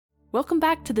Welcome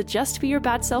back to the Just Be Your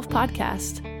Bad Self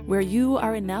podcast, where you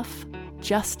are enough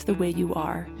just the way you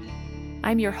are.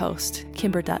 I'm your host,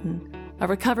 Kimber Dutton, a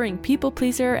recovering people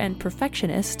pleaser and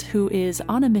perfectionist who is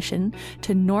on a mission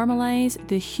to normalize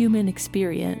the human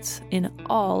experience in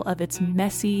all of its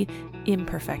messy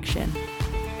imperfection.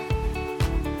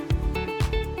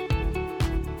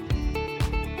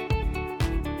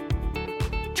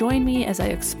 Join me as I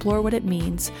explore what it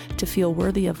means to feel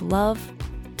worthy of love,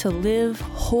 to live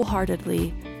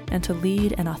wholeheartedly, and to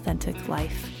lead an authentic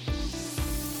life.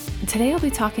 And today I'll be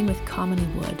talking with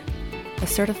Kamini, a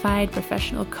certified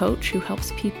professional coach who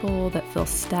helps people that feel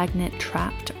stagnant,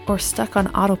 trapped, or stuck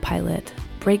on autopilot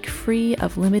break free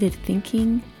of limited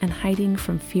thinking and hiding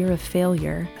from fear of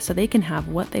failure so they can have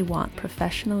what they want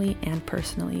professionally and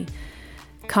personally.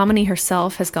 Kamini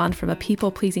herself has gone from a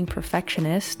people-pleasing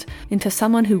perfectionist into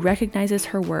someone who recognizes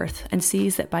her worth and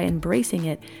sees that by embracing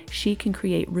it, she can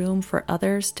create room for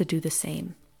others to do the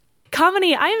same.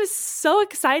 Kamini, I am so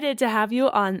excited to have you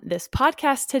on this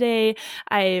podcast today.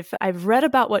 I've read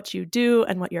about what you do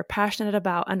and what you're passionate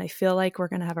about, and I feel like we're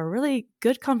going to have a really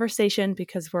good conversation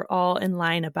because we're all in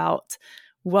line about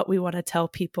what we want to tell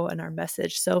people in our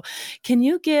message. So can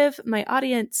you give my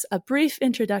audience a brief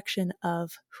introduction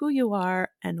of who you are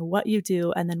and what you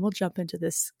do, and then we'll jump into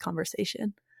this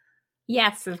conversation?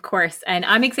 Yes, of course. And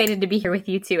I'm excited to be here with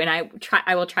you too. And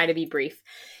I will try to be brief.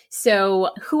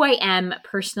 So who I am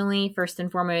personally, first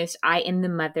and foremost, I am the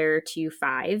mother to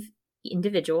 5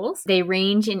 individuals. They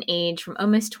range in age from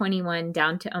almost 21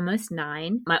 down to almost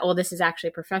 9. My oldest is actually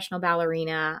a professional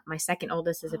ballerina. My second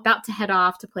oldest is about to head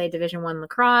off to play Division I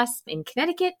lacrosse in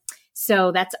Connecticut.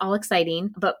 So that's all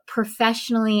exciting. But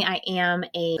professionally, I am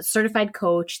a certified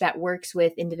coach that works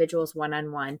with individuals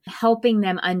one-on-one, helping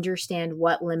them understand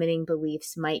what limiting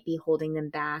beliefs might be holding them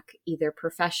back, either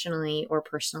professionally or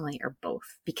personally or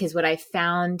both. Because what I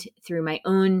found through my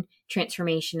own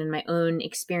transformation and my own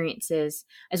experiences,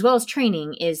 as well as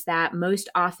training, is that most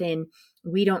often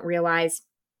we don't realize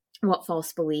what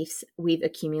false beliefs we've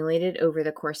accumulated over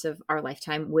the course of our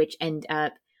lifetime, which end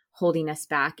up holding us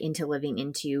back into living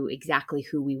into exactly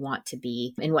who we want to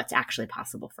be and what's actually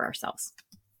possible for ourselves.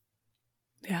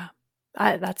 Yeah.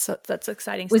 That's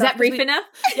exciting. Was that brief enough?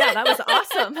 Yeah, that was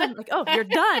awesome. I'm like, oh, you're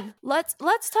done. Let's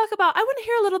talk about, I want to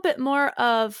hear a little bit more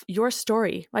of your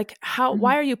story. Like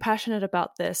why are you passionate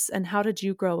about this, and how did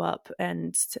you grow up?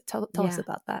 And tell us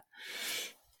about that.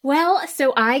 Well,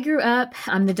 so I grew up,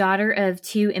 I'm the daughter of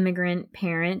 2 immigrant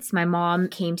parents. My mom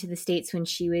came to the States when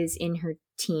she was in her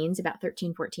teens, about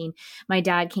 13, 14. My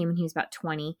dad came when he was about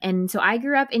 20. And so I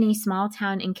grew up in a small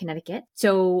town in Connecticut.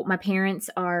 So my parents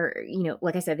are,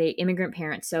 like I said, they immigrant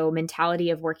parents. So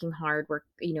mentality of working hard,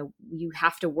 you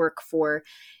have to work for,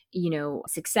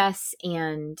 success.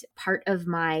 And part of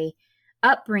my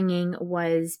upbringing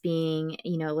was being,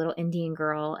 a little Indian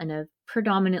girl in a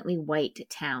predominantly white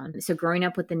town. So growing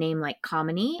up with the name like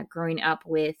Kamini, growing up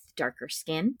with darker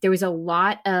skin, there was a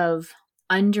lot of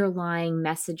underlying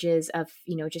messages of,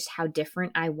 just how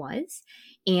different I was.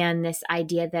 And this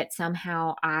idea that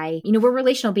somehow we're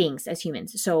relational beings as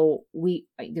humans. So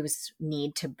there was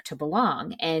need to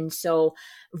belong. And so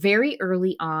very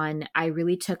early on, I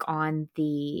really took on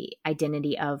the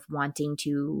identity of wanting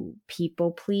to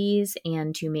people please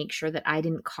and to make sure that I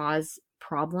didn't cause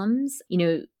problems,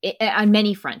 on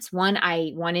many fronts. One,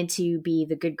 I wanted to be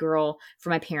the good girl for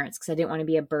my parents because I didn't want to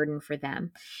be a burden for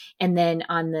them. And then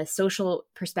on the social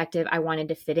perspective, I wanted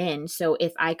to fit in. So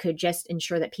if I could just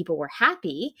ensure that people were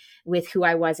happy with who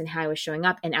I was and how I was showing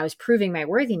up, and I was proving my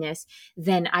worthiness,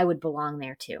 then I would belong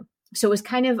there too. So it was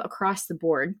kind of across the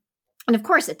board. And of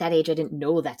course, at that age, I didn't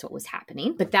know that's what was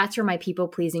happening, but that's where my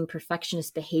people-pleasing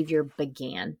perfectionist behavior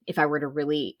began. If I were to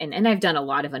really, and I've done a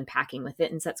lot of unpacking with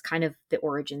it, and so that's kind of the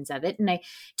origins of it. And I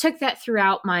took that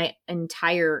throughout my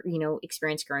entire,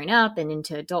 experience growing up and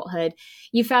into adulthood.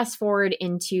 You fast forward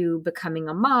into becoming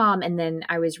a mom, and then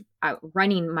I was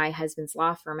running my husband's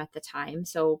law firm at the time.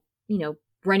 So,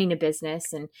 running a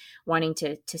business and wanting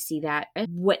to see that.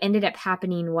 What ended up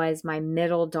happening was my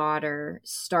middle daughter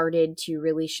started to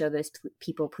really show those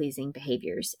people-pleasing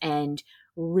behaviors and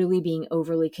really being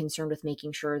overly concerned with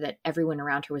making sure that everyone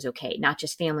around her was okay, not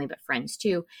just family, but friends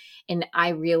too. And I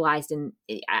realized, and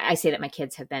I say that my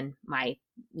kids have been my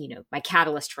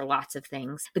catalyst for lots of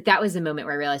things, but that was the moment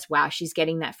where I realized, wow, she's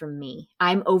getting that from me.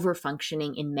 I'm over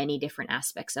functioning in many different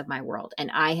aspects of my world. And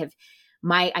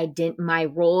my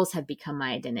roles have become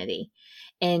my identity.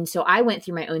 And so I went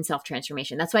through my own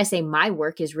self-transformation. That's why I say my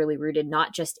work is really rooted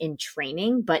not just in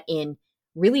training, but in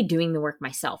really doing the work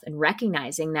myself and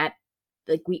recognizing that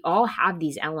like we all have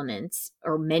these elements,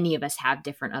 or many of us have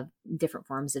different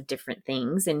forms of different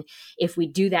things. And if we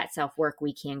do that self-work,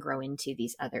 we can grow into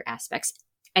these other aspects.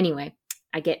 Anyway,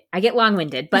 I get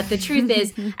long-winded, but the truth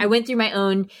is I went through my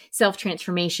own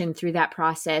self-transformation through that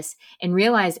process and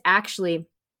realized actually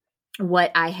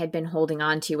what I had been holding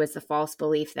on to was the false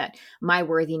belief that my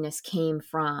worthiness came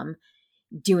from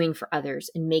doing for others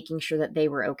and making sure that they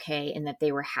were okay and that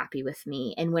they were happy with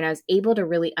me. And when I was able to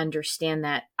really understand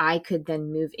that, I could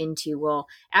then move into, well,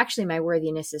 actually my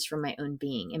worthiness is from my own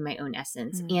being and my own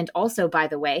essence. And also, by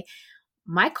the way,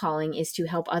 my calling is to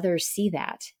help others see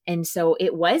that. And so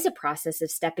it was a process of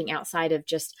stepping outside of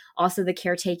just also the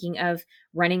caretaking of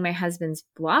running my husband's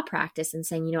law practice and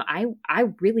saying, I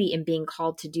really am being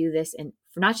called to do this, and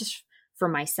for not just for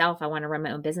myself, I want to run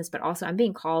my own business, but also I'm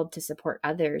being called to support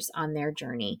others on their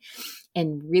journey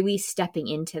and really stepping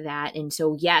into that. And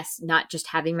so, yes, not just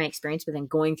having my experience, but then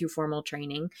going through formal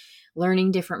training,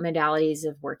 learning different modalities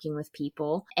of working with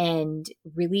people, and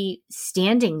really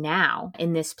standing now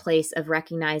in this place of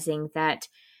recognizing that,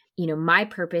 my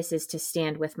purpose is to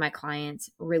stand with my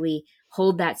clients, really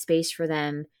hold that space for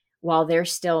them while they're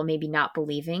still maybe not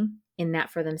believing in that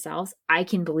for themselves. I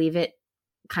can believe it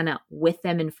kind of with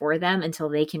them and for them until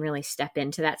they can really step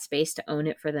into that space to own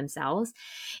it for themselves,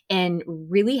 and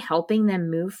really helping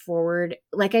them move forward,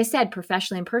 like I said,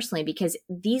 professionally and personally, because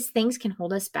these things can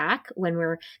hold us back when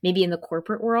we're maybe in the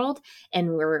corporate world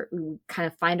and we kind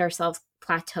of find ourselves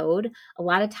plateaued. A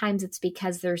lot of times it's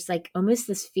because there's like almost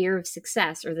this fear of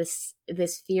success, or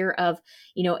this fear of,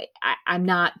 I'm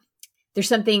not, there's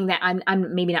something that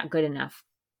I'm maybe not good enough.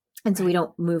 And so we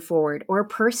don't move forward. Or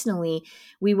personally,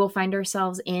 we will find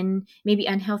ourselves in maybe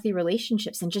unhealthy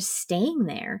relationships and just staying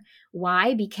there.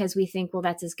 Why? Because we think, well,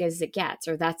 that's as good as it gets,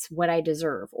 or that's what I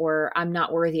deserve, or I'm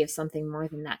not worthy of something more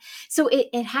than that. So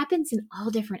it happens in all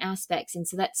different aspects. And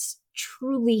so that's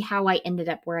truly how I ended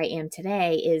up where I am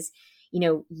today is,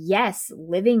 yes,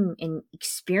 living and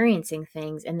experiencing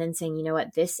things and then saying,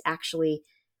 what, this actually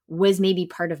was maybe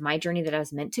part of my journey that I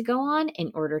was meant to go on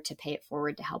in order to pay it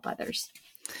forward to help others.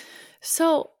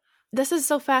 So this is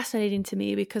so fascinating to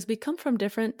me because we come from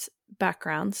different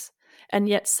backgrounds and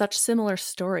yet such similar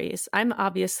stories. I'm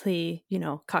obviously,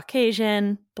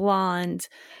 Caucasian, blonde.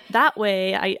 That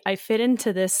way I fit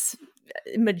into this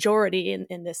majority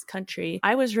in this country.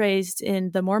 I was raised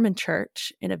in the Mormon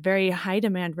church in a very high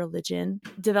demand religion,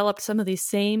 developed some of these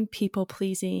same people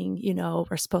pleasing,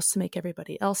 we're supposed to make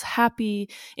everybody else happy.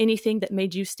 Anything that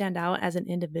made you stand out as an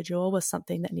individual was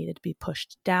something that needed to be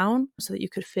pushed down so that you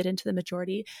could fit into the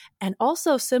majority. And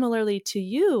also similarly to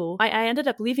you, I ended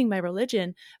up leaving my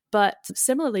religion, but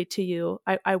similarly to you,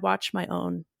 I watch my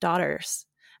own daughters.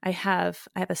 I have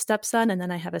a stepson, and then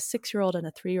I have a 6-year-old and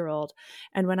a 3-year-old.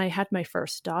 And when I had my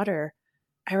first daughter,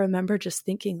 I remember just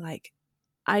thinking like,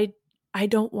 I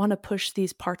don't want to push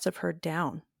these parts of her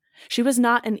down. She was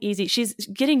not she's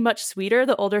getting much sweeter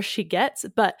the older she gets,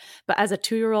 but as a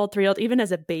 2-year-old, 3-year-old, even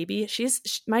as a baby,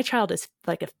 my child is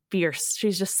like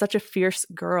she's just such a fierce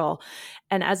girl.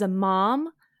 And as a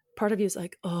mom, part of you is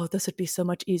like, oh, this would be so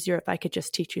much easier if I could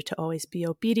just teach you to always be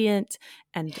obedient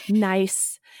and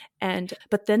nice.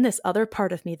 But then this other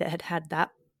part of me that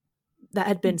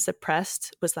had been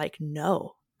suppressed was like,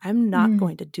 no, I'm not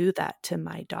going to do that to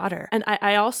my daughter. And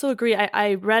I also agree.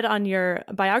 I read on your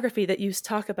biography that you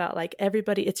talk about like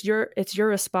everybody, it's your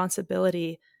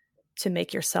responsibility to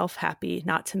make yourself happy,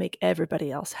 not to make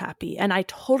everybody else happy. And I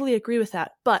totally agree with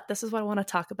that. But this is what I want to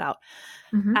talk about.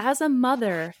 As a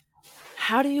mother,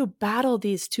 how do you battle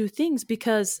these two things?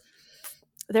 Because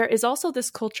there is also this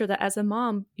culture that as a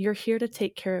mom, you're here to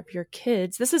take care of your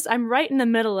kids. I'm right in the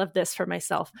middle of this for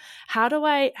myself. How do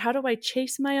I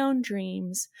chase my own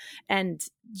dreams and,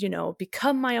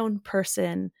 become my own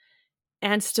person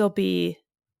and still be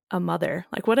a mother?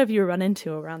 Like, what have you run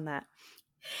into around that?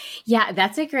 Yeah,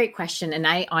 that's a great question. And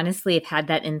I honestly have had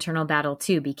that internal battle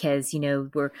too, because,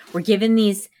 we're given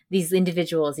these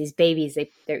individuals, these babies,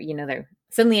 they're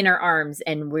suddenly in our arms,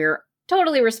 and we're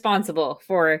totally responsible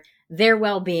for their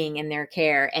well-being and their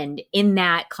care. And in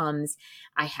that comes,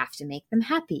 I have to make them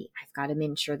happy. I've got to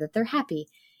make sure that they're happy.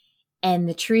 And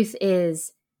the truth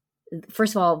is,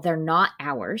 first of all, they're not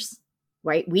ours,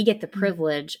 right? We get the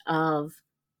privilege of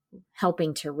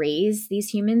helping to raise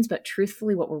these humans, but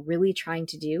truthfully, what we're really trying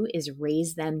to do is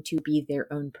raise them to be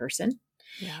their own person.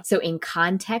 Yeah. So in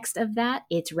context of that,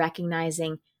 it's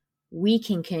recognizing we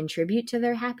can contribute to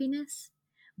their happiness.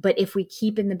 But if we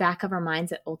keep in the back of our minds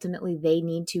that ultimately they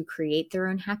need to create their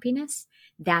own happiness,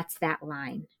 that's that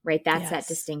line, right? That's that Yes.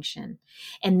 distinction.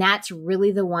 And that's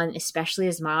really the one, especially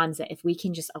as moms, that if we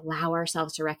can just allow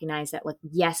ourselves to recognize that, like,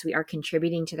 yes, we are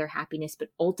contributing to their happiness, but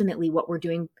ultimately what we're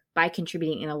doing by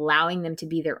contributing and allowing them to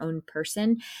be their own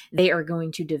person, they are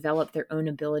going to develop their own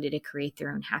ability to create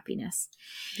their own happiness.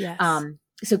 Yes.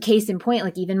 So case in point,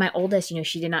 like even my oldest,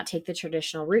 she did not take the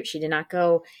traditional route. She did not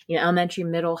go, elementary,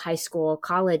 middle, high school,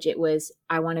 college. It was,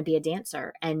 I want to be a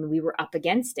dancer. And we were up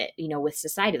against it, with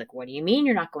society. Like, what do you mean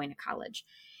you're not going to college?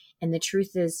 And the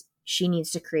truth is, she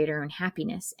needs to create her own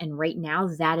happiness. And right now,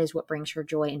 that is what brings her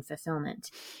joy and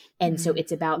fulfillment. And so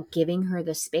it's about giving her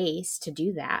the space to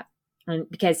do that. And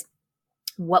because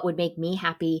what would make me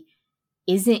happy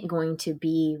isn't going to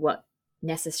be what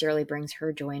necessarily brings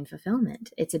her joy and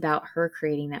fulfillment. It's about her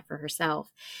creating that for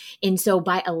herself. And so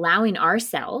by allowing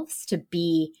ourselves to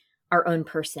be our own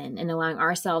person and allowing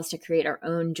ourselves to create our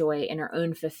own joy and our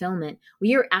own fulfillment,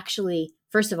 we are actually,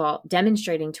 first of all,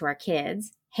 demonstrating to our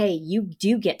kids, hey, you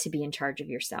do get to be in charge of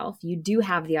yourself. You do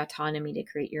have the autonomy to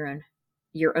create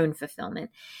your own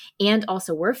fulfillment. And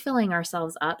also we're filling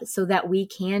ourselves up so that we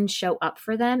can show up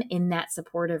for them in that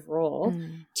supportive role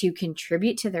to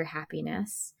contribute to their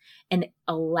happiness and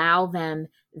allow them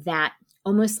that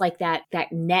almost like that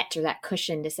net or that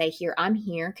cushion to say, here, I'm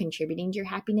here contributing to your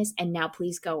happiness. And now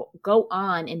please go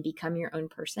on and become your own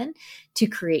person to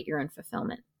create your own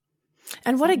fulfillment.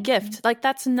 And what a gift. Like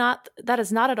that is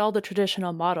not at all the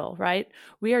traditional model, right?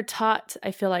 We are taught,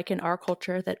 I feel like in our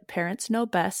culture, that parents know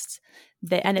best.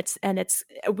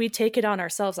 We take it on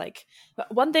ourselves. Like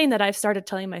one thing that I've started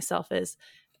telling myself is,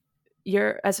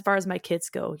 as far as my kids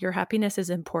go, your happiness is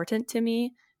important to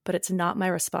me, but it's not my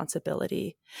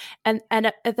responsibility. And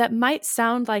that might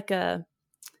sound like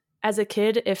as a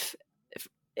kid, if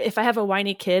I have a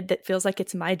whiny kid that feels like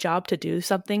it's my job to do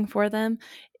something for them,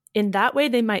 in that way,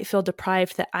 they might feel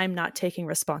deprived that I'm not taking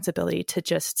responsibility to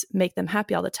just make them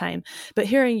happy all the time. But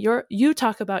hearing you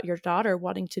talk about your daughter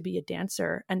wanting to be a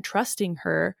dancer and trusting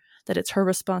her that it's her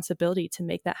responsibility to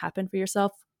make that happen for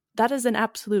yourself, that is an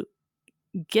absolute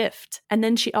gift. And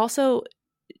then she also,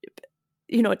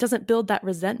 it doesn't build that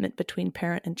resentment between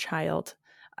parent and child,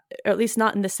 or at least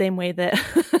not in the same way that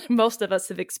most of us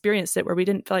have experienced it, where we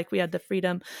didn't feel like we had the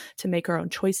freedom to make our own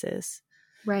choices.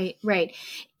 Right.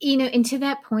 And to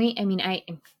that point, I mean,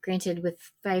 granted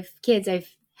with 5 kids, I've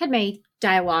had my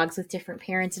dialogues with different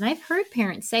parents, and I've heard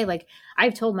parents say, like,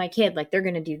 I've told my kid, like, they're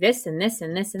going to do this and this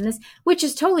and this and this, which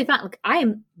is totally fine. Like, I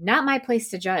am not my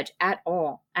place to judge at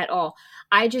all.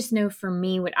 I just know for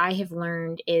me, what I have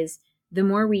learned is the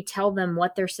more we tell them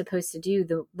what they're supposed to do,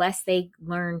 the less they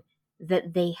learn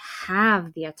that they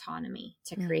have the autonomy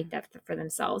to create that for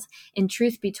themselves. And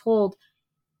truth be told,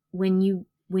 when you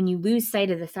lose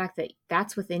sight of the fact that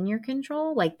that's within your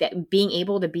control, like that being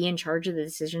able to be in charge of the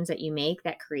decisions that you make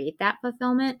that create that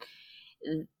fulfillment,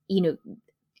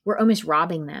 we're almost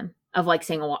robbing them of like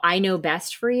saying, well, I know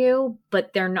best for you,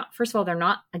 but they're not, first of all, they're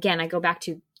not, again, I go back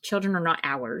to children are not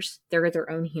ours. They're their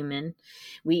own human.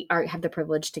 We have the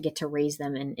privilege to get to raise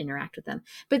them and interact with them.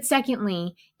 But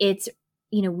secondly, it's,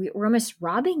 we're almost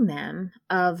robbing them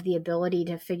of the ability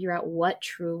to figure out what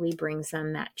truly brings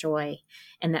them that joy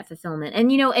and that fulfillment. And,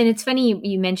 and it's funny,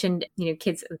 you mentioned,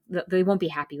 kids, they won't be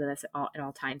happy with us at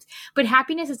all times, but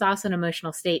happiness is also an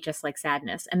emotional state, just like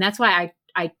sadness. And that's why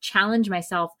I challenge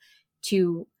myself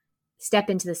to step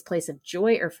into this place of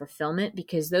joy or fulfillment,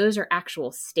 because those are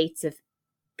actual states of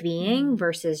being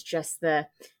versus just the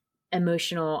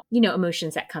emotional,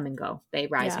 emotions that come and go. They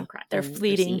rise and crash. They're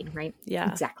fleeting. Recede, right? Yeah.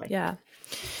 Exactly. Yeah.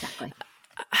 Exactly.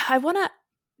 I want to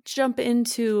jump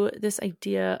into this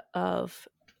idea of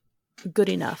good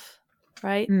enough,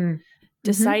 right?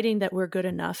 Deciding that we're good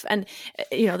enough. And,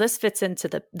 this fits into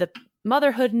the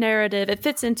motherhood narrative. It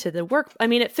fits into the work. I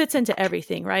mean, it fits into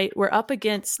everything, right? We're up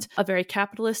against a very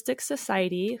capitalistic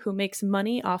society who makes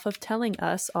money off of telling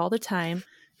us all the time,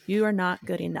 you are not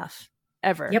good enough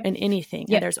ever in anything.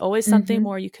 And there's always something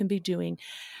more you can be doing.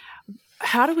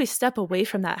 How do we step away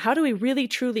from that? How do we really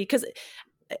truly, because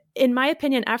in my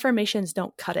opinion, affirmations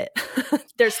don't cut it.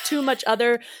 There's too much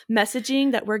other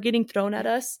messaging that we're getting thrown at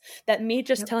us that me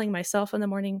just telling myself in the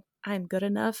morning, I'm good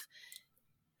enough.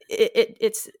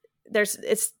 It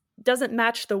doesn't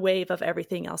match the wave of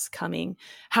everything else coming.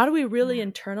 How do we really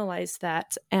internalize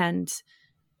that and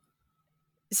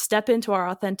step into our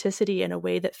authenticity in a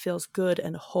way that feels good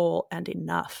and whole and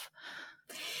enough?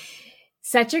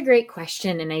 Such a great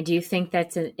question. And I do think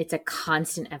it's a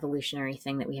constant evolutionary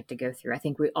thing that we have to go through. I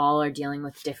think we all are dealing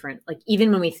with different, like,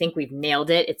 even when we think we've nailed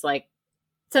it, it's like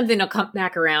something will come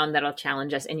back around that'll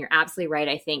challenge us. And you're absolutely right.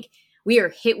 I think we are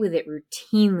hit with it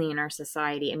routinely in our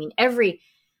society. I mean,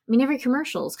 mean, every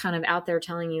commercial is kind of out there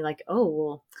telling you like, oh,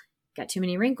 well, got too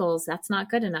many wrinkles, that's not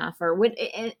good enough, or what.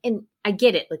 And I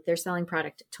get it, like they're selling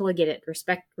product, totally get it,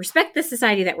 respect the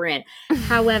society that we're in.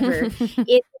 However,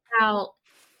 it's about,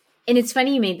 and it's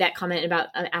funny you made that comment about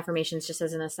affirmations. Just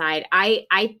as an aside,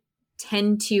 I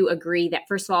tend to agree that,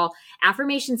 first of all,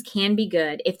 affirmations can be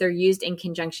good if they're used in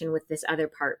conjunction with this other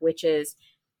part, which is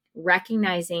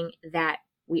recognizing that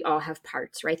we all have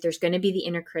parts, right? There's going to be the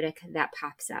inner critic that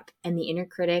pops up, and the inner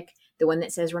critic, the one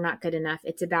that says we're not good enough,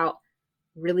 it's about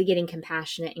really getting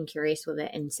compassionate and curious with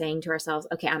it and saying to ourselves,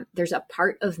 okay, there's a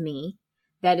part of me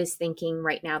that is thinking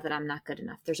right now that I'm not good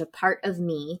enough. There's a part of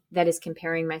me that is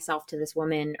comparing myself to this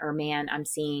woman or man I'm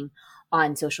seeing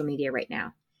on social media right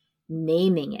now.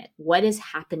 Naming it. What is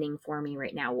happening for me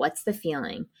right now? What's the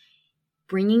feeling?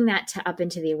 Bringing that up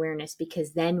into the awareness,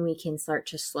 because then we can start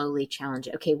to slowly challenge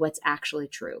it. Okay, what's actually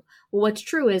true? Well, what's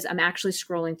true is I'm actually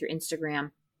scrolling through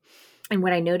Instagram, and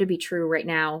what I know to be true right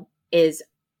now is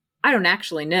I don't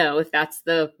actually know if that's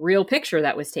the real picture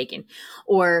that was taken.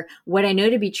 Or what I know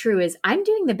to be true is I'm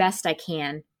doing the best I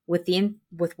can with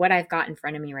what I've got in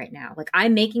front of me right now. Like,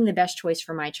 I'm making the best choice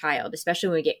for my child, especially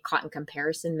when we get caught in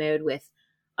comparison mode with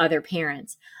other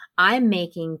parents. I'm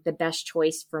making the best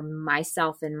choice for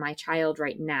myself and my child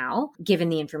right now, given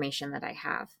the information that I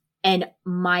have. And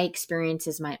my experience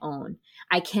is my own.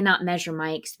 I cannot measure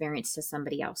my experience to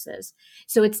somebody else's.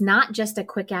 So it's not just a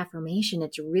quick affirmation.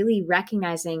 It's really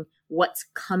recognizing what's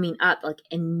coming up, like,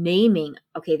 and naming,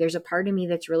 okay, there's a part of me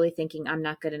that's really thinking I'm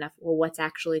not good enough. Well, what's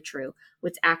actually true?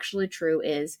 What's actually true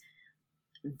is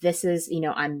this is,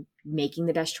 I'm making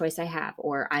the best choice I have,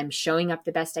 or I'm showing up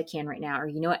the best I can right now. Or,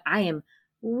 you know what? I am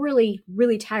really,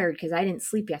 really tired because I didn't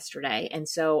sleep yesterday. And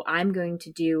so I'm going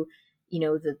to do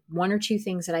the one or two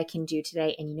things that I can do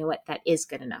today. And you know what? That is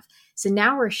good enough. So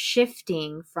now we're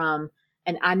shifting from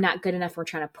an I'm not good enough. We're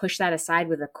trying to push that aside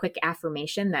with a quick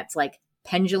affirmation that's like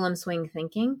pendulum swing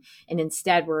thinking. And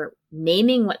instead we're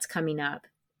naming what's coming up,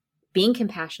 being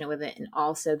compassionate with it, and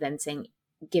also then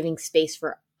giving space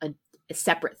for a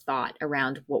separate thought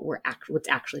around what's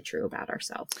actually true about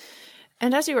ourselves.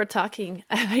 And as you were talking,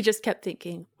 I just kept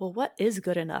thinking, well, what is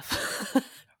good enough?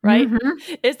 Right?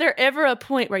 Mm-hmm. Is there ever a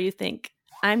point where you think,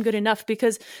 I'm good enough?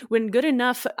 Because when good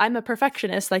enough, I'm a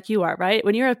perfectionist like you are, right?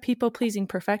 When you're a people-pleasing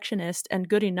perfectionist and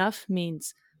good enough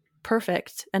means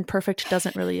perfect, and perfect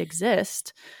doesn't really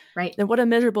exist, right? Then what a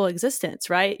miserable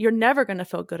existence, right? You're never going to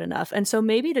feel good enough. And so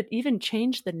maybe to even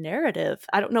change the narrative,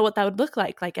 I don't know what that would look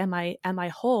like. Like, am I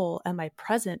whole? Am I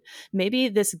present? Maybe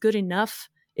this good enough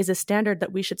is a standard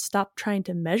that we should stop trying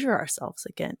to measure ourselves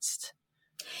against.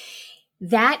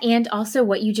 That, and also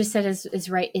what you just said is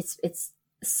right. It's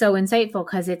so insightful,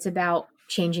 because it's about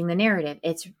changing the narrative.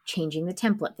 It's changing the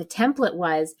template. The template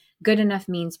was good enough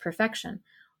means perfection.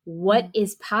 What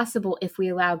is possible if we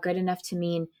allow good enough to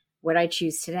mean what I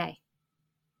choose today?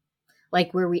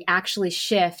 Like, where we actually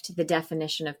shift the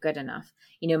definition of good enough.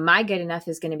 My good enough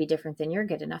is going to be different than your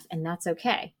good enough, and that's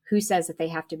okay. Who says that they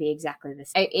have to be exactly the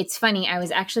same? It's funny. I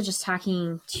was actually just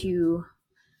talking to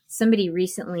somebody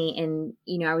recently, and,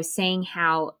 I was saying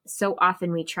how so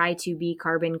often we try to be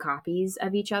carbon copies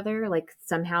of each other. Like,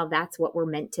 somehow that's what we're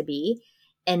meant to be.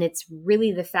 And it's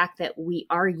really the fact that we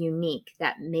are unique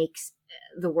that makes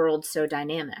the world so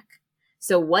dynamic.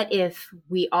 So what if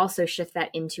we also shift that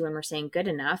into when we're saying good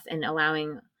enough and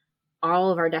allowing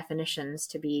all of our definitions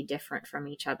to be different from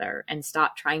each other, and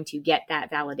stop trying to get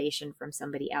that validation from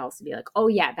somebody else and be like, oh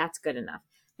yeah, that's good enough.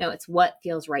 No, it's what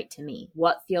feels right to me.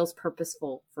 What feels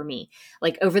purposeful for me?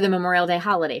 Like, over the Memorial Day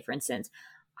holiday, for instance,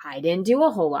 I didn't do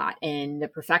a whole lot. And the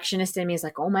perfectionist in me is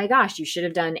like, oh my gosh, you should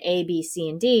have done A, B, C,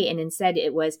 and D. And instead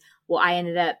it was, well, I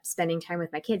ended up spending time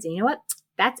with my kids. And you know what?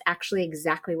 That's actually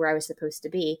exactly where I was supposed to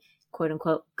be, quote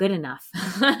unquote, good enough.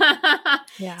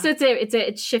 Yeah. So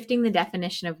it's shifting the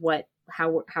definition of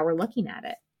how we're looking at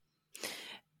it.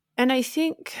 And I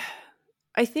think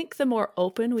the more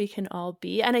open we can all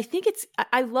be, and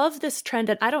I love this trend,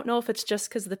 and I don't know if it's just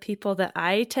because the people that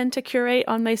I tend to curate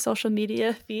on my social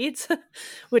media feeds,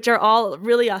 which are all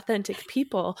really authentic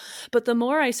people, but the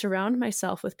more I surround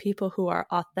myself with people who are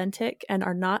authentic and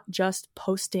are not just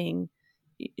posting,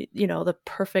 the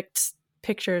perfect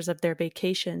pictures of their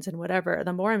vacations and whatever,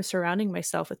 the more I'm surrounding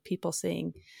myself with people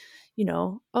saying,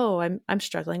 oh, I'm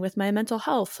struggling with my mental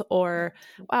health, or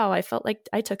wow, I felt like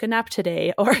I took a nap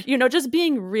today, or, just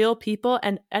being real people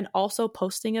and also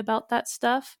posting about that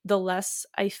stuff, the less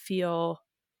I feel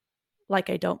like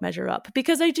I don't measure up,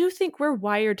 because I do think we're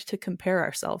wired to compare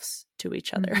ourselves to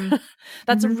each other. Mm-hmm.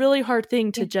 That's mm-hmm. a really hard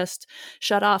thing to just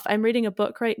shut off. I'm reading a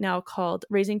book right now called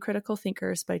Raising Critical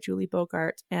Thinkers by Julie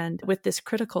Bogart. And with this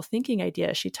critical thinking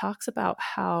idea, she talks about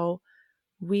how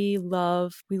we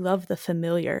love the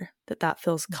familiar, that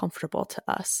feels comfortable to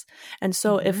us. And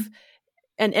so if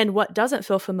and what doesn't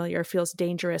feel familiar feels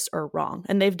dangerous or wrong.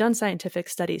 And they've done scientific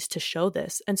studies to show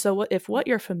this. And so if what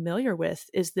you're familiar with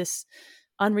is this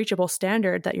unreachable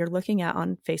standard that you're looking at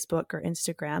on Facebook or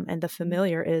Instagram, and the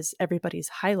familiar is everybody's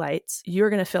highlights,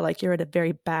 you're going to feel like you're at a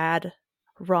very bad,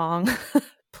 wrong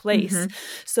place.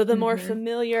 So the more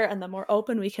familiar and the more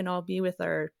open we can all be with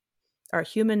our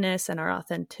humanness and our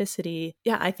authenticity,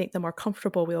 I think the more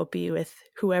comfortable we'll be with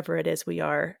whoever it is we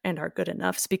are and our good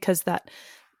enoughs, because that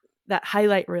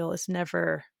highlight reel is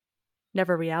never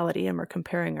reality, and we're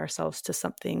comparing ourselves to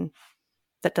something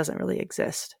that doesn't really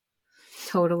exist.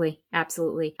 Totally.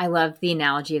 Absolutely. I love the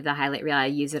analogy of the highlight reel. I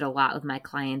use it a lot with my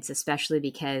clients, especially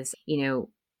because,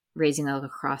 raising a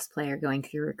lacrosse player going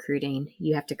through recruiting,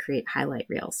 you have to create highlight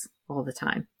reels all the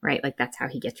time, right? Like that's how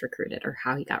he gets recruited or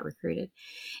how he got recruited.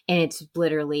 And it's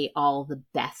literally all the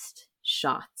best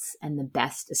shots and the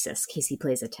best assists because he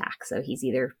plays attack. So he's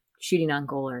either shooting on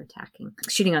goal or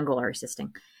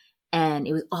assisting. And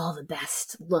it was all the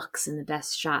best looks and the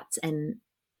best shots. And,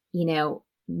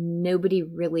 nobody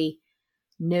really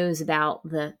knows about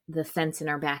the fence in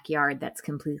our backyard that's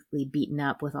completely beaten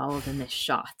up with all of the missed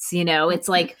shots. It's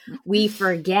like we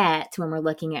forget when we're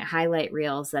looking at highlight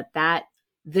reels that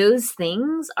those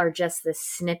things are just the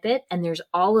snippet, and there's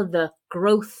all of the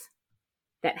growth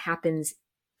that happens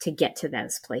to get to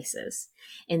those places.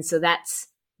 And so that's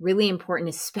really important,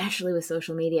 especially with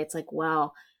social media. It's like,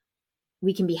 well,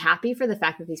 we can be happy for the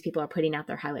fact that these people are putting out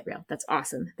their highlight reel. That's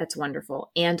awesome. That's wonderful.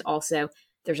 And also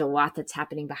there's a lot that's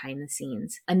happening behind the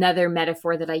scenes. Another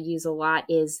metaphor that I use a lot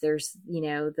is there's,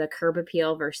 the curb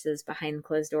appeal versus behind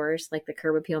closed doors. Like the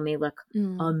curb appeal may look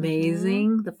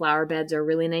amazing. The flower beds are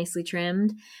really nicely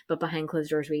trimmed, but behind closed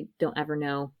doors, we don't ever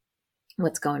know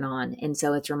what's going on. And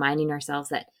so it's reminding ourselves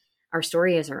that our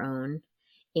story is our own.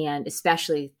 And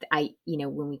especially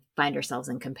when we find ourselves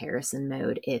in comparison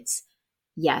mode, it's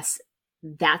yes,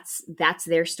 that's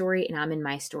their story. And I'm in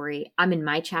my story. I'm in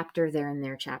my chapter. They're in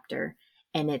their chapter.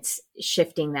 And it's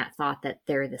shifting that thought that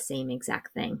they're the same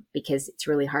exact thing, because it's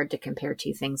really hard to compare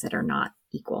two things that are not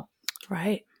equal.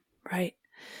 Right.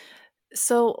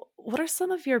 So what are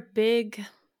some of your big,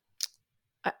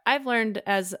 I've learned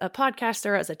as a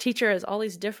podcaster, as a teacher, as all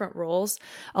these different roles,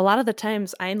 a lot of the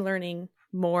times I'm learning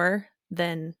more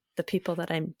than the people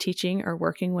that I'm teaching or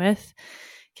working with.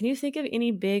 Can you think of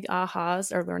any big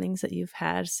ahas or learnings that you've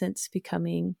had since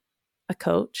becoming a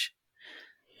coach?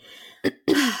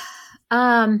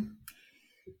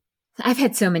 I've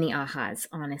had so many ahas,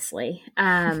 honestly.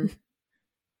 I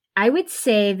would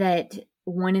say that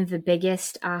one of the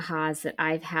biggest ahas that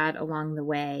I've had along the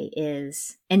way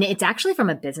is, and it's actually from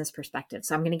a business perspective.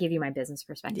 So I'm going to give you my business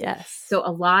perspective. Yes. So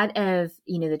a lot of,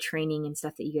 the training and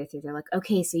stuff that you go through, they're like,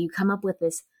 okay, so you come up with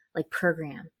this like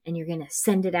program and you're going to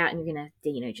send it out and you're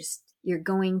going to, you're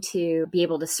going to be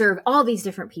able to serve all these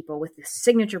different people with this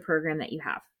signature program that you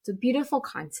have. It's a beautiful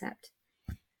concept.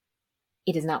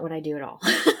 It is not what I do at all.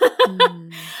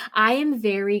 I am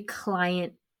very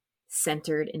client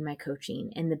centered in my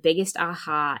coaching, and the biggest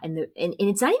aha and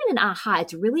it's not even an aha.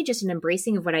 It's really just an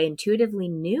embracing of what I intuitively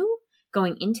knew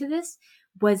going into this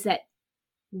was that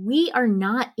we are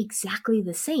not exactly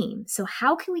the same. So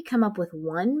how can we come up with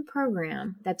one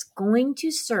program that's going to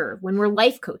serve when we're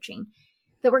life coaching,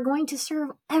 that we're going to serve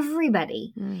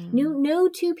everybody? No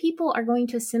two people are going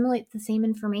to assimilate the same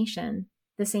information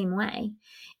the same way.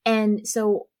 And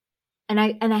so, and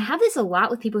I have this a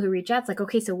lot with people who reach out. It's like,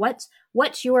 okay, so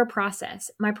what's your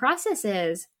process? My process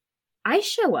is I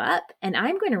show up and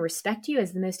I'm going to respect you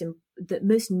as the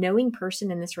most knowing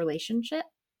person in this relationship.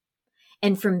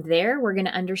 And from there, we're going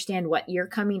to understand what you're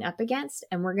coming up against,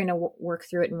 and we're going to work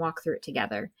through it and walk through it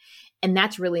together. And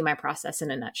that's really my process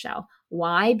in a nutshell.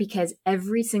 Why? Because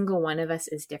every single one of us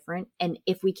is different. And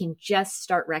if we can just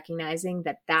start recognizing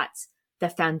that that's the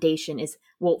foundation is,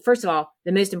 well, first of all,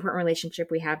 the most important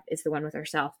relationship we have is the one with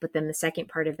ourselves. But then the second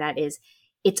part of that is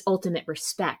it's ultimate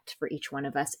respect for each one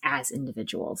of us as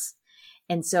individuals.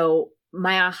 And so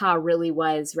my aha really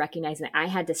was recognizing that I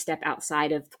had to step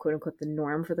outside of quote unquote the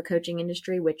norm for the coaching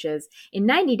industry, which is in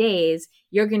 90 days,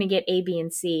 you're going to get A, B,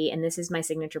 and C. And this is my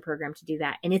signature program to do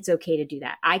that. And it's okay to do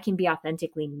that. I can be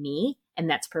authentically me, and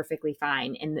that's perfectly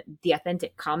fine. And the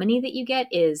authentic Kamini that you get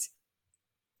is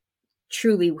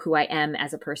truly who I am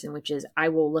as a person, which is I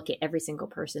will look at every single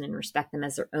person and respect them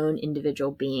as their own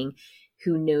individual being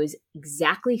who knows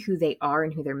exactly who they are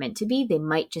and who they're meant to be. They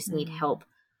might just need help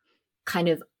kind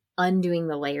of undoing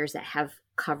the layers that have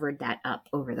covered that up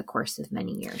over the course of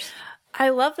many years. I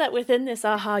love that within this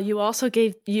aha, you also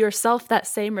gave yourself that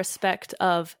same respect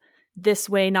of this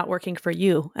way not working for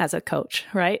you as a coach,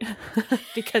 right?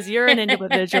 Because you're an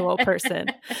individual person.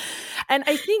 And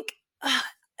I think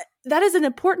that is an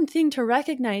important thing to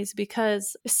recognize,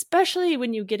 because especially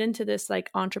when you get into this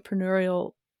like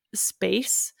entrepreneurial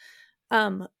space,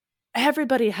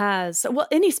 everybody has, well,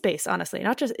 any space, honestly,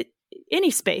 not just any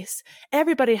space,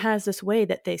 everybody has this way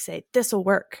that they say, this will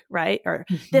work, right? Or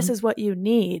this is what you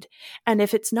need. And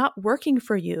if it's not working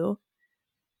for you,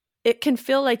 it can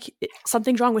feel like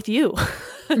something's wrong with you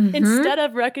instead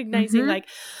of recognizing like,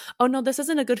 oh no, this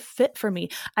isn't a good fit for me.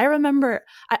 I remember,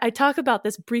 I talk about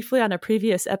this briefly on a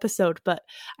previous episode, but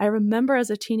I remember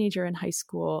as a teenager in high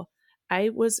school, I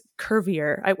was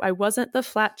curvier. I wasn't the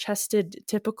flat-chested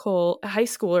typical high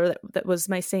schooler that was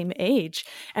my same age.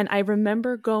 And I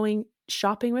remember going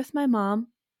shopping with my mom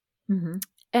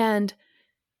and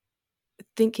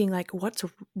thinking like, what's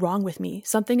wrong with me?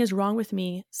 Something is wrong with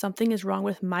me. Something is wrong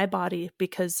with my body,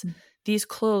 because these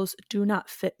clothes do not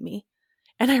fit me.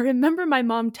 And I remember my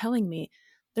mom telling me,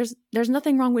 there's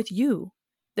nothing wrong with you.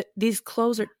 These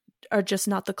clothes are just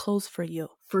not the clothes for you.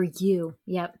 For you.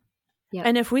 Yep.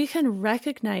 And if we can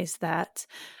recognize that,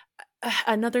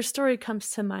 another story comes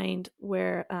to mind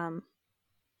where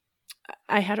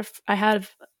I had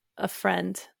a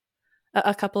friend,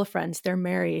 a couple of friends, they're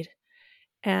married.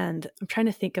 And I'm trying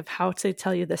to think of how to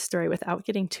tell you this story without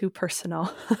getting too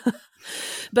personal.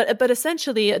 But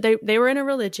essentially, they were in a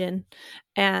religion,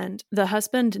 and the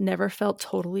husband never felt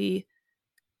totally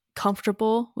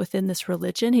comfortable within this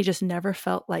religion. He just never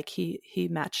felt like he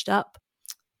matched up.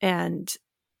 And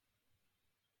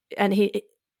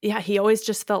he always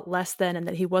just felt less than, and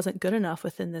that he wasn't good enough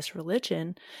within this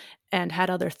religion, and had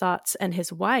other thoughts. And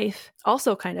his wife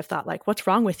also kind of thought like, what's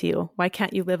wrong with you? Why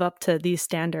can't you live up to these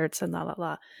standards and blah, blah,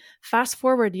 blah. Fast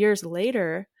forward years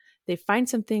later, they find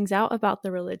some things out about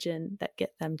the religion that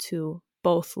get them to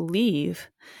both leave.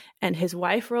 And his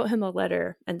wife wrote him a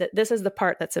letter. And this is the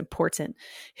part that's important.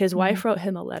 His wife wrote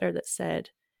him a letter that said,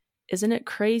 isn't it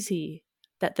crazy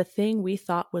that the thing we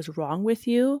thought was wrong with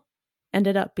you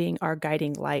ended up being our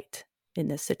guiding light in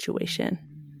this situation?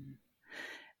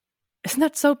 Isn't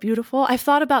that so beautiful? I've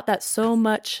thought about that so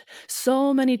much.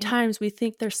 So many times we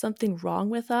think there's something wrong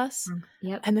with us.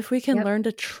 And if we can learn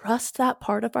to trust that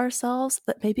part of ourselves,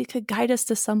 that maybe could guide us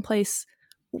to someplace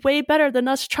way better than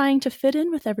us trying to fit in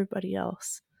with everybody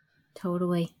else.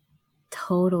 Totally.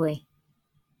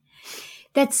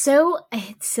 It's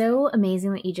so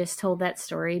amazing that you just told that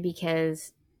story,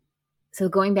 because so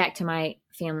going back to my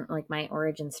family, like my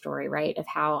origin story, right, of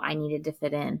how I needed to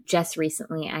fit in. Just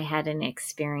recently, I had an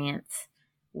experience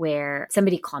where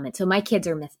somebody commented. So my kids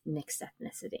are mixed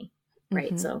ethnicity,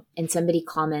 right? So, and somebody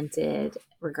commented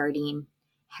regarding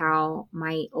how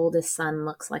my oldest son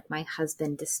looks like my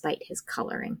husband despite his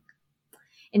coloring.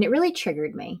 And it really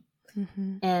triggered me.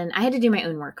 And I had to do my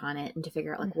own work on it and to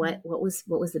figure out like what was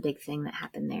the big thing that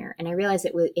happened there. And I realized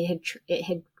it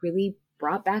had really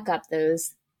brought back up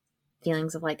those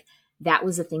feelings of like, that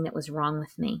was the thing that was wrong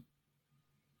with me.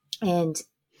 And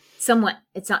somewhat,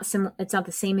 it's not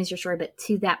the same as your story, but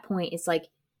to that point, it's like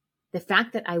the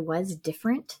fact that I was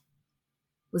different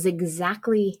was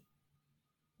exactly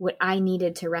what I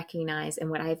needed to recognize, and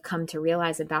what I've come to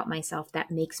realize about myself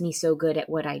that makes me so good at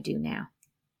what I do now.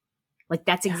 Like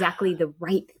that's exactly the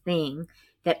right thing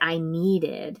that I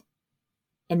needed.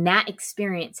 And that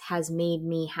experience has made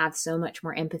me have so much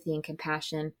more empathy and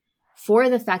compassion for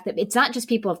the fact that it's not just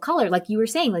people of color. Like you were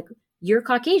saying, like you're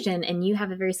Caucasian and you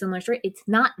have a very similar story. It's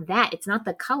not that. It's not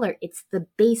the color. It's the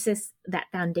basis, that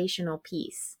foundational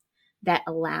piece that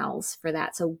allows for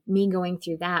that. So me going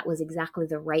through that was exactly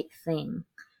the right thing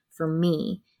for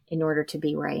me in order to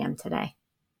be where I am today.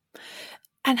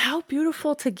 And how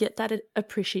beautiful to get that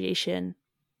appreciation.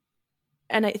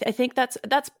 And I think that's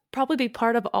probably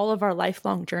part of all of our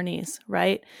lifelong journeys,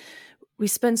 right? We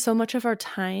spend so much of our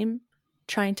time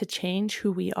trying to change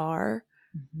who we are,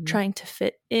 trying to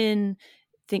fit in,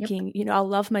 thinking, I'll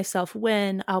love myself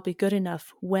when, I'll be good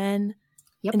enough when,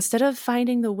 instead of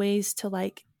finding the ways to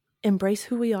like embrace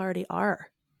who we already are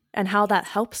and how that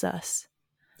helps us.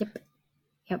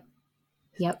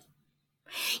 Yep.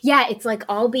 Yeah, it's like,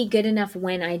 I'll be good enough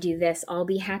when I do this. I'll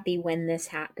be happy when this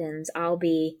happens. I'll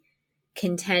be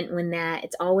content when that.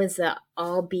 It's always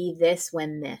I'll be this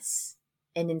when this.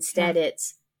 And instead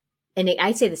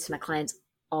I say this to my clients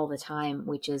all the time,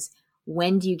 which is,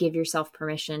 when do you give yourself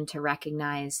permission to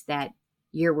recognize that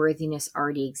your worthiness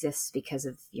already exists because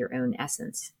of your own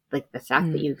essence? Like the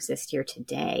fact that you exist here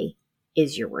today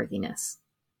is your worthiness.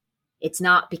 It's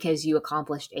not because you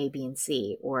accomplished A, B, and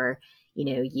C, or,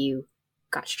 you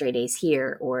got straight A's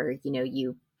here, or,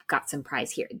 you got some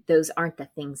prize here. Those aren't the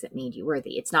things that made you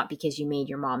worthy. It's not because you made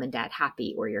your mom and dad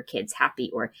happy or your kids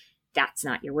happy, or that's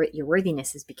not your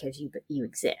worthiness is because you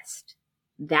exist.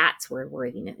 That's where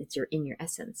worthiness, it's in your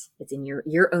essence. It's in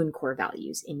your own core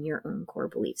values, in your own core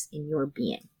beliefs, in your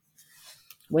being.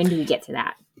 When do we get to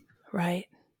that? Right.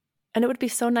 And it would be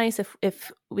so nice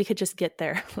if we could just get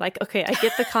there. Like, okay, I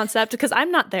get the concept because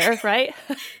I'm not there, right?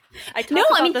 I talk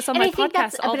about this on my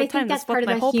podcast all the time. That's part of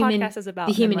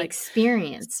the human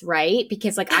experience, right?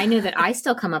 Because like, I know that I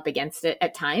still come up against it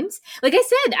at times. Like I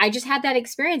said, I just had that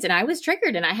experience and I was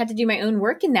triggered and I had to do my own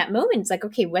work in that moment. It's like,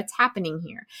 okay, what's happening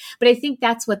here? But I think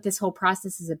that's what this whole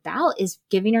process is about, is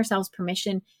giving ourselves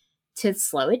permission to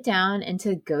slow it down and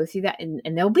to go through that. And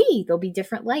there'll be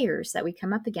different layers that we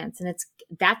come up against. And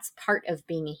that's part of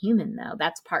being a human, though.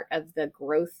 That's part of the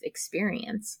growth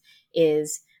experience,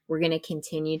 is we're going to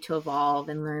continue to evolve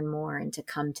and learn more and to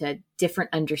come to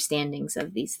different understandings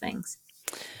of these things.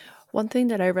 One thing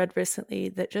that I read recently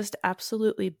that just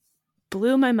absolutely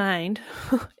blew my mind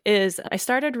is I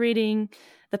started reading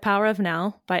The Power of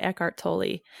Now by Eckhart Tolle.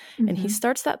 Mm-hmm. And he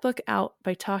starts that book out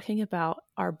by talking about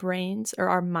our brains, or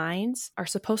our minds, are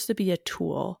supposed to be a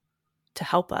tool to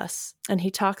help us. And he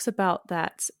talks about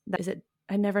that is it,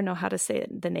 I never know how to say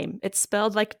it, the name. It's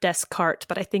spelled like Descartes,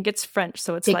 but I think it's French.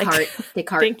 So it's Descartes.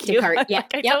 Thank you. Descartes. Yeah.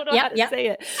 I don't know how to say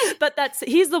it. But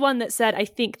he's the one that said, I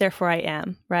think, therefore I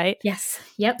am, right? Yes.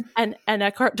 Yep. And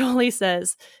Eckhart Tolle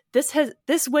says,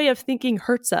 this way of thinking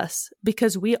hurts us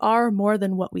because we are more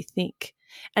than what we think.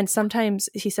 And sometimes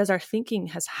he says our thinking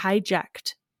has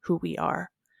hijacked who we are,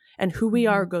 and who we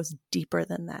are goes deeper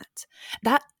than that.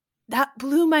 That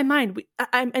blew my mind.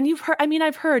 And you've heard,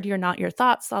 I've heard you're not your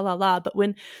thoughts, la, la, la. But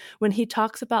when he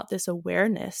talks about this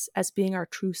awareness as being our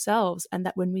true selves, and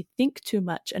that when we think too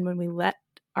much and when we let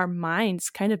our minds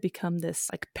kind of become this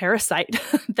like parasite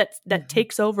that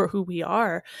takes over who we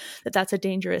are, that's a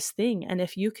dangerous thing. And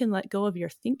if you can let go of your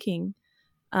thinking,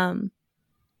 that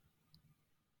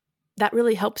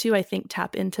really helps you, I think,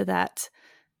 tap into that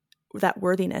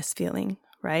worthiness feeling,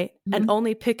 right? Mm-hmm. And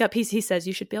only pick up, he says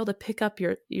you should be able to pick up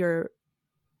your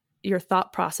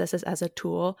thought processes as a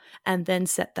tool and then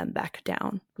set them back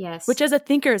down. Yes. Which as a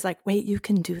thinker is like, wait, you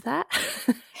can do that?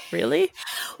 Really?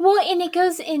 Well,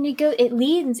 it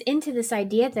leads into this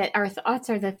idea that our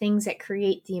thoughts are the things that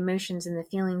create the emotions and the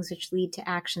feelings which lead to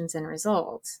actions and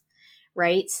results.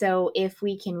 Right? So if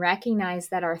we can recognize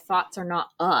that our thoughts are not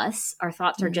us, our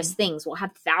thoughts are just things, we'll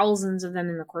have thousands of them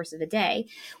in the course of a day.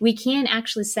 We can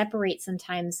actually separate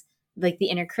sometimes like the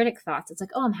inner critic thoughts. It's like,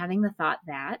 oh, I'm having the thought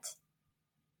that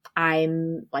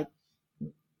I'm like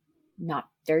not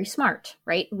very smart,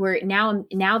 right?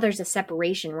 Now there's a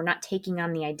separation. We're not taking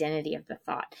on the identity of the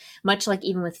thought. Much like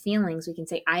even with feelings, we can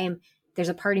say, there's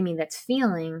a part of me that's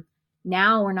feeling.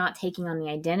 Now we're not taking on the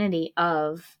identity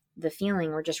of the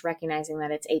feeling. We're just recognizing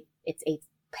that it's a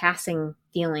passing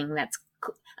feeling. That's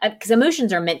because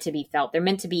emotions are meant to be felt. They're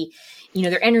meant to be,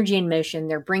 they're energy in motion.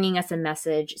 They're bringing us a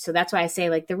message. So that's why I say,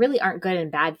 like, there really aren't good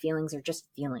and bad feelings. They're just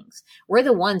feelings. We're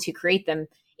the ones who create them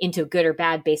into good or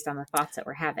bad based on the thoughts that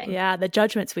we're having. Yeah. The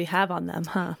judgments we have on them,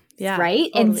 huh? Yeah.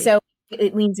 Right. Totally. And so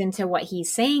it leans into what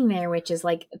he's saying there, which is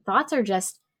like, thoughts are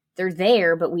just, they're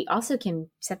there, but we also can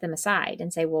set them aside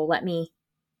and say, well,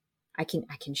 I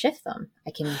can shift them.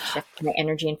 I can shift my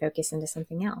energy and focus into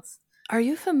something else. Are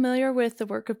you familiar with the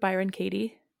work of Byron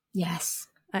Katie? Yes.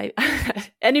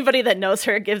 Anybody that knows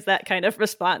her gives that kind of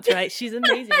response, right? She's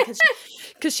amazing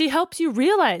because she helps you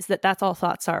realize that that's all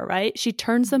thoughts are, right? She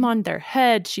turns them on their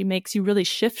head. She makes you really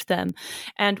shift them.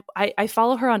 And I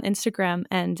follow her on Instagram,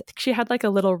 and she had like a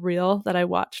little reel that I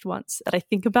watched once that I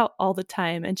think about all the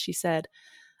time. And she said,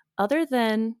 other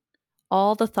than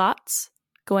all the thoughts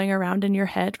going around in your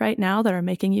head right now that are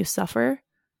making you suffer,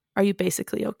 are you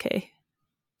basically okay?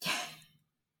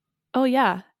 Oh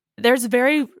yeah. There's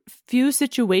very few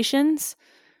situations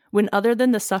when, other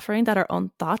than the suffering that our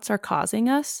own thoughts are causing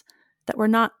us, that we're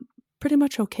not pretty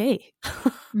much okay.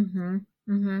 Mm-hmm.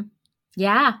 Mm-hmm.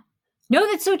 Yeah. No,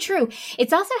 that's so true.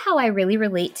 It's also how I really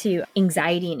relate to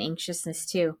anxiety and anxiousness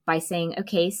too, by saying,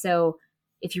 okay, so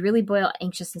if you really boil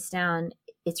anxiousness down,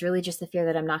 it's really just the fear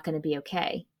that I'm not going to be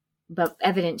okay. But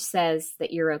evidence says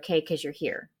that you're okay because you're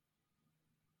here.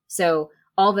 So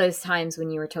all those times when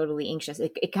you were totally anxious,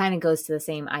 it kind of goes to the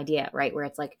same idea, right? Where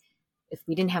it's like, if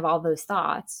we didn't have all those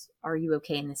thoughts, are you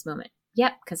okay in this moment?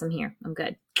 Yep, because I'm here. I'm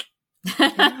good.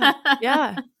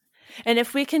 Yeah. And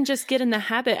if we can just get in the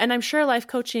habit, and I'm sure life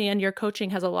coaching and your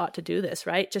coaching has a lot to do this,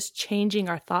 right? Just changing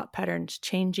our thought patterns,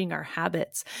 changing our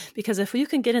habits. Because if you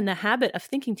can get in the habit of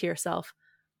thinking to yourself,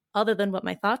 other than what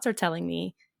my thoughts are telling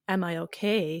me, am I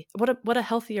okay? What a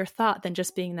healthier thought than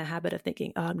just being in the habit of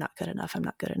thinking, oh, I'm not good enough. I'm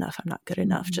not good enough. I'm not good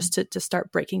enough. Just to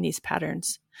start breaking these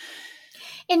patterns.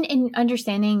 And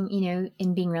understanding,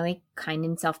 and being really kind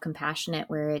and self-compassionate,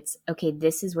 where it's, okay,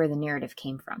 this is where the narrative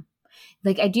came from.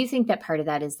 Like, I do think that part of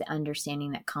that is the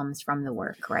understanding that comes from the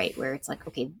work, right? Where it's like,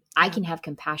 okay, I can have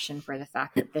compassion for the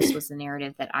fact that this was the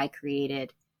narrative that I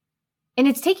created. And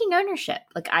it's taking ownership.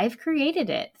 Like, I've created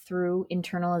it through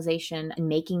internalization and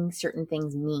making certain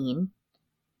things mean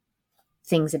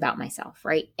things about myself,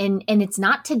 right? And it's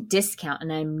not to discount,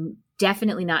 and I'm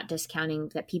definitely not discounting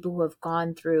that people who have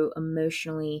gone through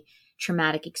emotionally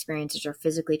traumatic experiences or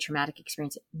physically traumatic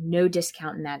experiences, no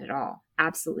discount in that at all.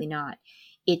 Absolutely not.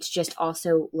 It's just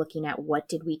also looking at, what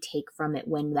did we take from it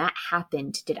when that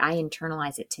happened? Did I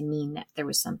internalize it to mean that there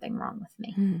was something wrong with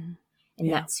me?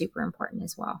 And that's super important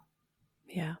as well.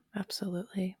 Yeah,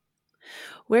 absolutely.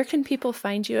 Where can people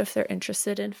find you if they're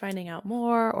interested in finding out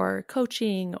more or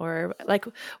coaching, or like,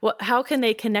 how can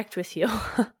they connect with you?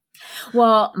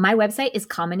 Well, my website is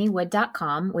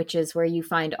kaminiwood.com, which is where you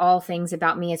find all things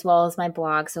about me as well as my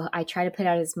blog. So I try to put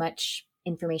out as much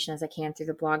information as I can through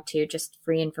the blog too, just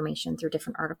free information through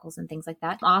different articles and things like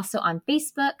that. Also on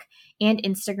Facebook and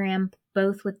Instagram,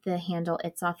 both with the handle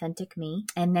It's Authentic Me.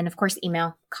 And then of course,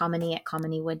 email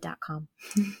kamini@kaminiwood.com.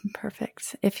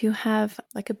 Perfect. If you have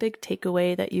like a big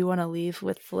takeaway that you want to leave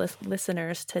with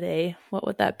listeners today, what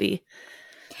would that be?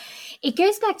 It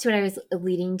goes back to what I was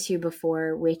leading to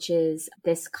before, which is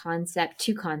this concept,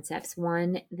 two concepts.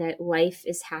 One, that life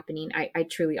is happening. I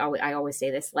always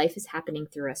say this, life is happening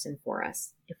through us and for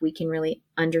us. If we can really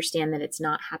understand that it's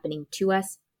not happening to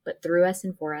us, but through us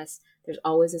and for us, there's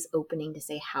always this opening to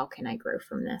say, how can I grow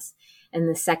from this? And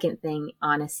the second thing,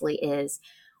 honestly, is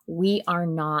we are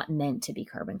not meant to be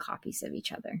carbon copies of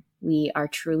each other. We are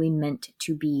truly meant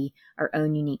to be our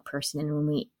own unique person. And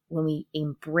when we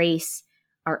embrace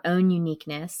our own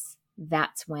uniqueness,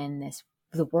 that's when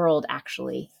the world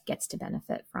actually gets to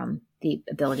benefit from the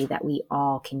ability that we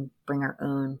all can bring our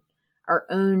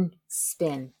own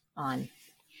spin on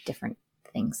different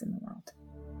things in the world.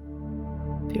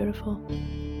 Beautiful.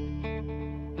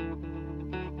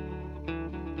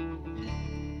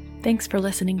 Thanks for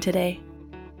listening today.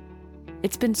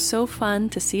 It's been so fun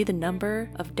to see the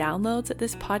number of downloads that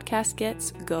this podcast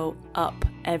gets go up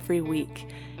every week.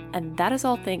 And that is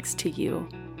all thanks to you.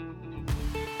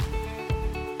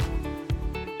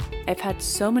 I've had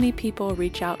so many people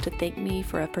reach out to thank me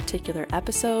for a particular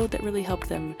episode that really helped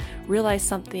them realize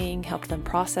something, helped them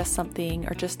process something,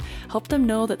 or just helped them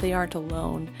know that they aren't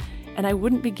alone. And I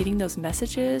wouldn't be getting those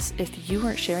messages if you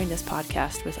weren't sharing this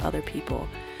podcast with other people.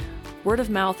 Word of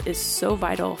mouth is so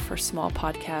vital for small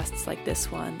podcasts like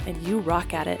this one, and you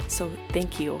rock at it, so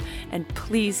thank you, and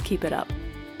please keep it up.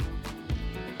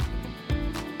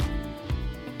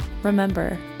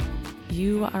 Remember,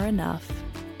 you are enough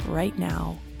right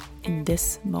now in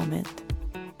this moment.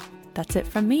 That's it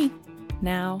from me.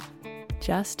 Now,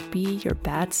 just be your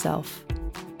bad self.